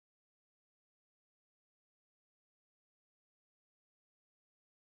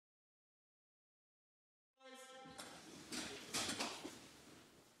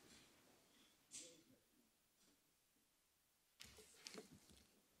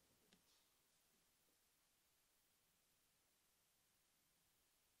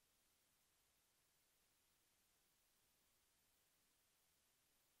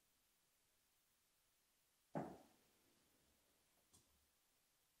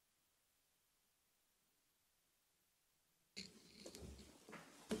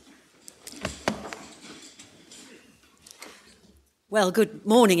Well, good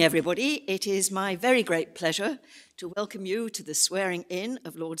morning, everybody. It is my very great pleasure to welcome you to the swearing in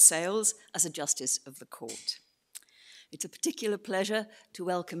of Lord Sales as a Justice of the Court. It's a particular pleasure to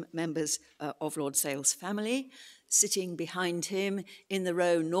welcome members of Lord Sales' family, sitting behind him in the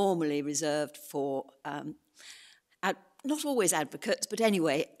row normally reserved for, not always advocates, but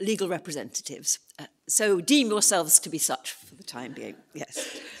anyway, legal representatives. So deem yourselves to be such for the time being,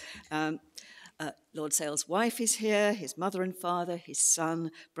 yes. Lord Sales' wife is here, his mother and father, his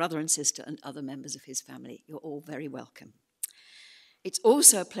son, brother and sister, and other members of his family. You're all very welcome. It's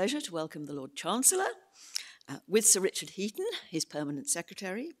also a pleasure to welcome the Lord Chancellor, with Sir Richard Heaton, his permanent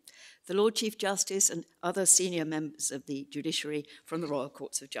secretary, the Lord Chief Justice and other senior members of the judiciary from the Royal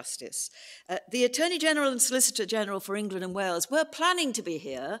Courts of Justice. The Attorney General and Solicitor General for England and Wales were planning to be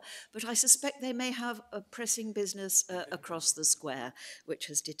here, but I suspect they may have a pressing business across the square, which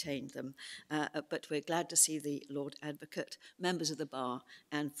has detained them. But we're glad to see the Lord Advocate, members of the Bar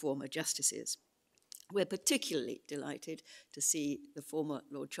and former justices. We're particularly delighted to see the former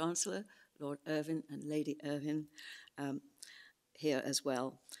Lord Chancellor, Lord Irvine and Lady Irvine here as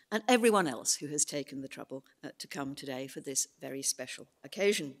well, and everyone else who has taken the trouble to come today for this very special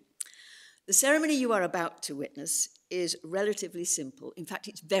occasion. The ceremony you are about to witness is relatively simple. In fact,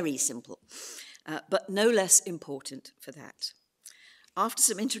 it's very simple, but no less important for that. After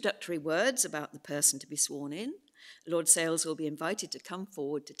some introductory words about the person to be sworn in, Lord Sales will be invited to come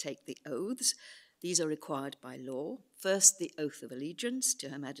forward to take the oaths. These are required by law. First, the oath of allegiance to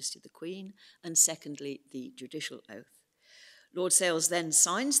Her Majesty the Queen, and secondly, the judicial oath. Lord Sales then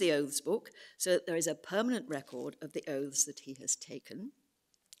signs the oaths book so that there is a permanent record of the oaths that he has taken.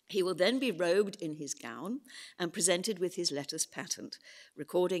 He will then be robed in his gown and presented with his letters patent,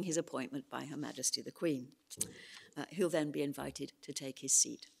 recording his appointment by Her Majesty the Queen. He'll then be invited to take his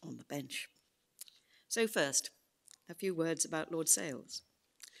seat on the bench. So first, a few words about Lord Sales.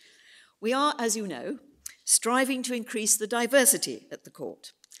 We are, as you know, striving to increase the diversity at the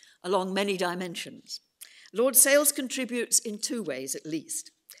court along many dimensions. Lord Sales contributes in two ways at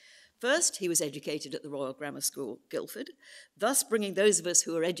least. First, he was educated at the Royal Grammar School, Guildford, thus bringing those of us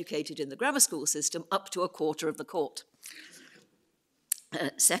who are educated in the grammar school system up to a quarter of the court.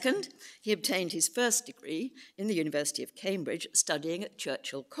 Second, he obtained his first degree in the University of Cambridge, studying at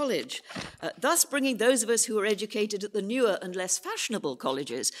Churchill College, thus bringing those of us who are educated at the newer and less fashionable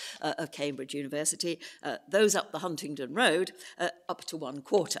colleges of Cambridge University, those up the Huntingdon Road, up to one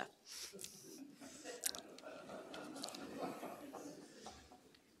quarter.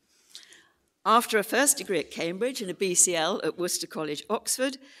 After a first degree at Cambridge and a BCL at Worcester College,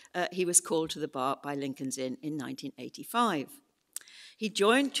 Oxford, he was called to the bar by Lincoln's Inn in 1985. He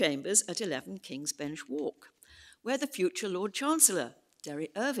joined chambers at 11 King's Bench Walk, where the future Lord Chancellor, Derry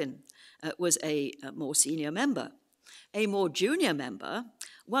Irvine, was a more senior member. A more junior member,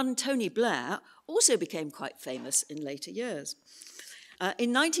 one Tony Blair, also became quite famous in later years.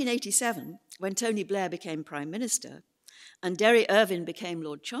 In 1987, when Tony Blair became Prime Minister and Derry Irvine became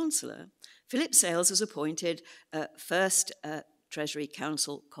Lord Chancellor, Philip Sales was appointed first Treasury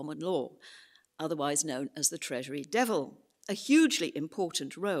Counsel Common Law, otherwise known as the Treasury Devil, a hugely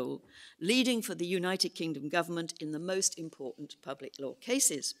important role, leading for the United Kingdom government in the most important public law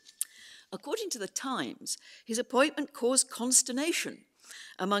cases. According to the Times, his appointment caused consternation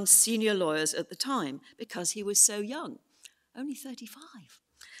among senior lawyers at the time because he was so young, only 35,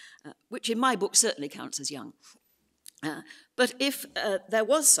 which in my book certainly counts as young. But if there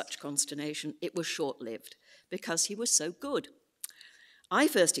was such consternation, it was short-lived because he was so good. I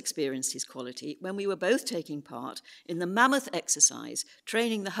first experienced his quality when we were both taking part in the mammoth exercise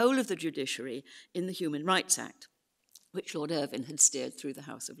training the whole of the judiciary in the Human Rights Act, which Lord Irvine had steered through the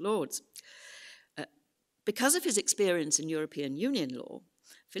House of Lords. Because of his experience in European Union law,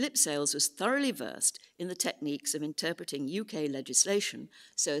 Philip Sales was thoroughly versed in the techniques of interpreting UK legislation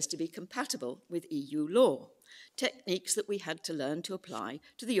so as to be compatible with EU law, techniques that we had to learn to apply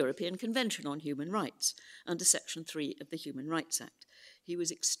to the European Convention on Human Rights under Section 3 of the Human Rights Act. He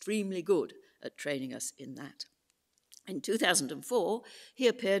was extremely good at training us in that. In 2004, he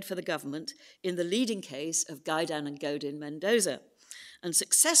appeared for the government in the leading case of Gaidan and Godin Mendoza and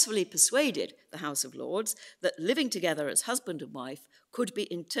successfully persuaded the House of Lords that living together as husband and wife could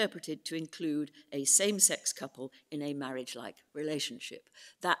be interpreted to include a same-sex couple in a marriage-like relationship,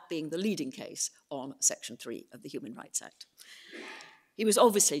 that being the leading case on Section 3 of the Human Rights Act. He was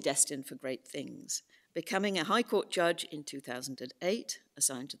obviously destined for great things, becoming a High Court judge in 2008,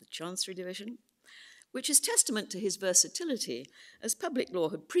 assigned to the Chancery Division, which is testament to his versatility, as public law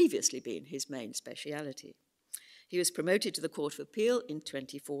had previously been his main speciality. He was promoted to the Court of Appeal in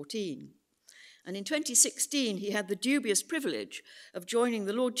 2014. And in 2016, he had the dubious privilege of joining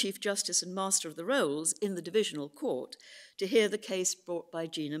the Lord Chief Justice and Master of the Rolls in the Divisional Court to hear the case brought by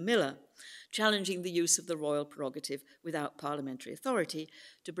Gina Miller, challenging the use of the royal prerogative without parliamentary authority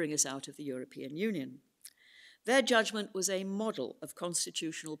to bring us out of the European Union. Their judgment was a model of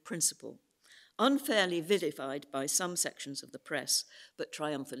constitutional principle, unfairly vilified by some sections of the press, but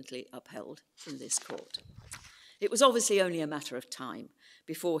triumphantly upheld in this court. It was obviously only a matter of time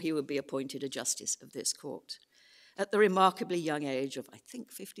before he would be appointed a justice of this court, at the remarkably young age of, I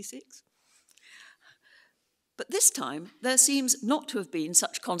think, 56. But this time, there seems not to have been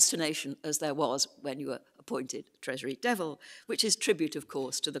such consternation as there was when you were appointed Treasury Devil, which is tribute, of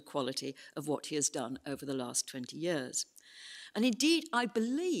course, to the quality of what he has done over the last 20 years. And indeed, I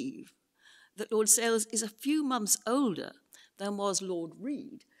believe that Lord Sales is a few months older than was Lord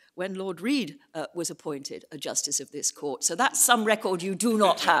Reid when Lord Reid was appointed a justice of this court. So that's some record you do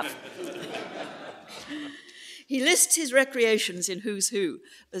not have. He lists his recreations in Who's Who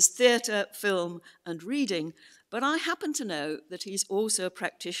as theatre, film, and reading, but I happen to know that he's also a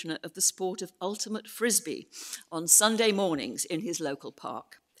practitioner of the sport of ultimate frisbee on Sunday mornings in his local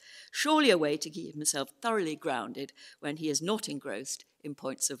park. Surely a way to keep himself thoroughly grounded when he is not engrossed in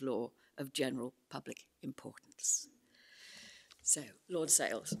points of law of general public importance. So, Lord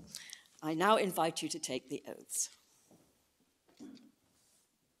Sales, I now invite you to take the oaths.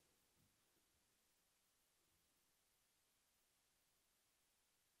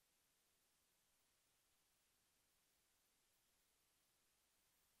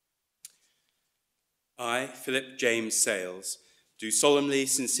 I, Philip James Sales, do solemnly,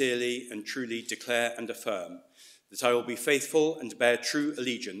 sincerely, and truly declare and affirm that I will be faithful and bear true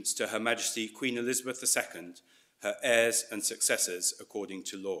allegiance to Her Majesty Queen Elizabeth II, her heirs and successors according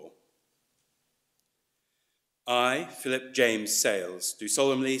to law. I, Philip James Sales, do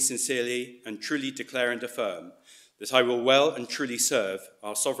solemnly, sincerely, and truly declare and affirm that I will well and truly serve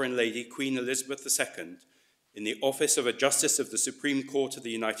our Sovereign Lady Queen Elizabeth II in the office of a Justice of the Supreme Court of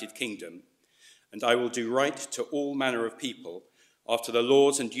the United Kingdom, and I will do right to all manner of people after the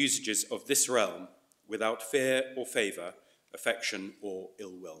laws and usages of this realm, without fear or favour, affection or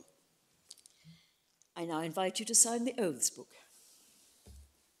ill will. I now invite you to sign the oaths book.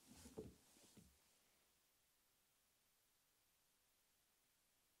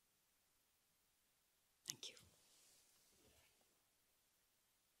 Thank you.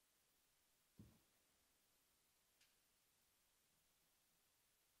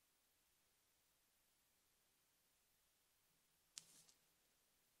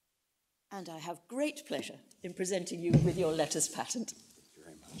 And I have great pleasure in presenting you with your letters patent. Thank you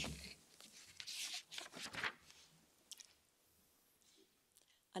very much.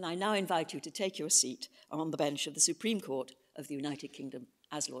 And I now invite you to take your seat on the bench of the Supreme Court of the United Kingdom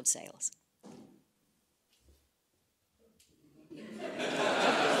as Lord Sales.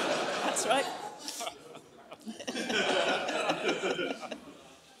 That's right.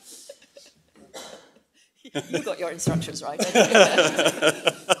 You got your instructions right.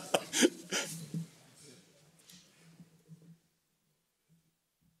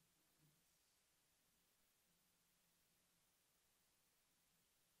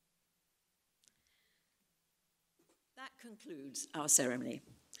 That concludes our ceremony.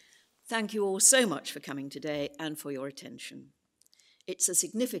 Thank you all so much for coming today and for your attention. It's a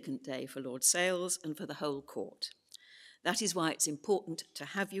significant day for Lord Sales and for the whole court. That is why it's important to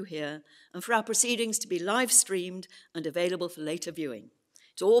have you here and for our proceedings to be live streamed and available for later viewing.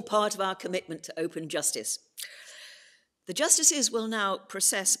 It's all part of our commitment to open justice. The justices will now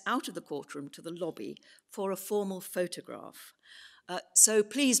process out of the courtroom to the lobby for a formal photograph. So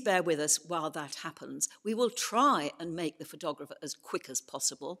please bear with us while that happens. We will try and make the photographer as quick as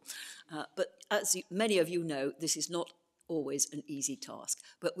possible, but as many of you know, this is not always an easy task,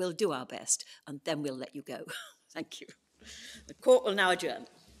 but we'll do our best and then we'll let you go. Thank you. The court will now adjourn.